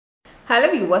Hello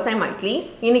viewers, I am Maitli.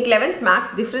 In 11th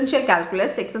Math Differential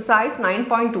Calculus exercise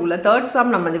 9.2 la third sum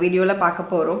நம்ம இந்த வீடியோல பார்க்க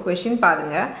போறோம். Question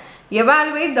பாருங்க.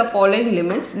 Evaluate the following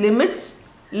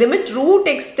limit root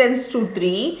x tends to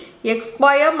 3 x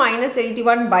square minus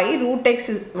 81 by root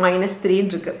x minus 3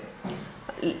 இருக்கு.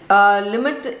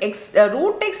 Limit x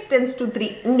root x tends to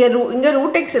 3 இங்க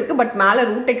root x இருக்கு but மேல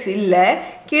root x இல்ல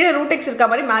கீழ root x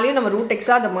இருக்க மாதிரி மேலயும் நம்ம root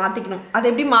x அத மாத்திக்கணும். அது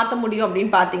எப்படி மாத்த முடியும்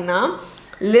அப்படினு பாத்தீங்கன்னா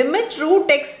limit root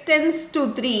x tends to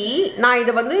 3 நான்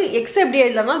இத வந்து x எப்படி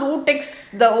எழுதலாம்னா root x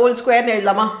the whole square னு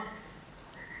எழுதலாமா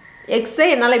x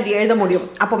என்னால இப்படி எழுத முடியும்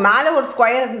அப்ப மேல ஒரு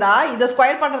ஸ்கொயர் இருந்தா இத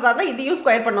ஸ்கொயர் பண்றதா இருந்தா இதையும்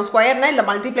ஸ்கொயர் பண்ணனும் ஸ்கொயர்னா இல்ல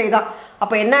மல்டிப்ளை தான்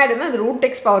அப்ப என்ன ஆயிடும்னா இது root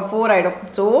x power 4 ஆயிடும்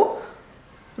சோ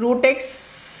root x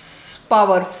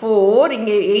power 4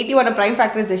 இங்க 81 prime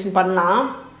factorization பண்ணலாம்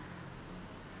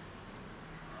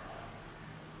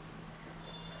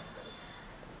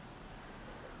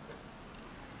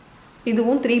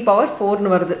இதுவும் 3 power 4 னு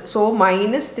வருது so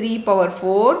minus 3 power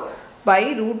 4 by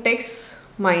root x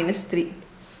minus 3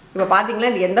 இப்போ பாத்தீங்களா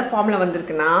இது எந்த formula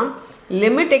வந்திருக்குனா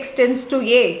limit x tends to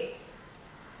a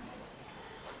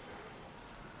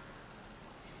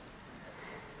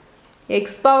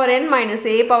x power n minus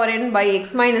a power n by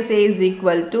x minus a is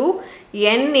equal to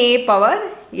n a power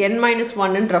n minus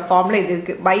 1 ன்ற formula இது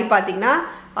இருக்கு by பாத்தீங்கன்னா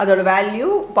அதோட value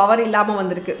power இல்லாம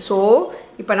வந்திருக்கு சோ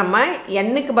இப்போ நம்ம n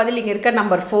க்கு பதில் இங்க இருக்க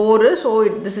number 4 so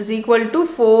this is equal to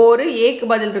 4 a க்கு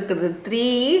பதில் இருக்குது 3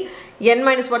 n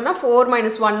minus 1 னா 4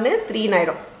 minus 1 3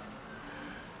 ஆயிடும்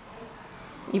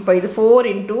இப்போ இது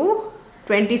 4 into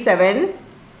 27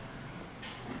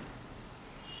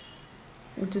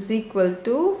 which is equal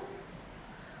to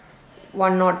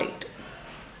 108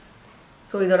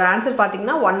 so இதோட ஆன்சர்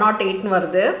பாத்தீங்கன்னா 108 னு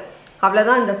வருது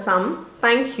அவ்வளவுதான் இந்த sum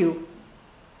thank you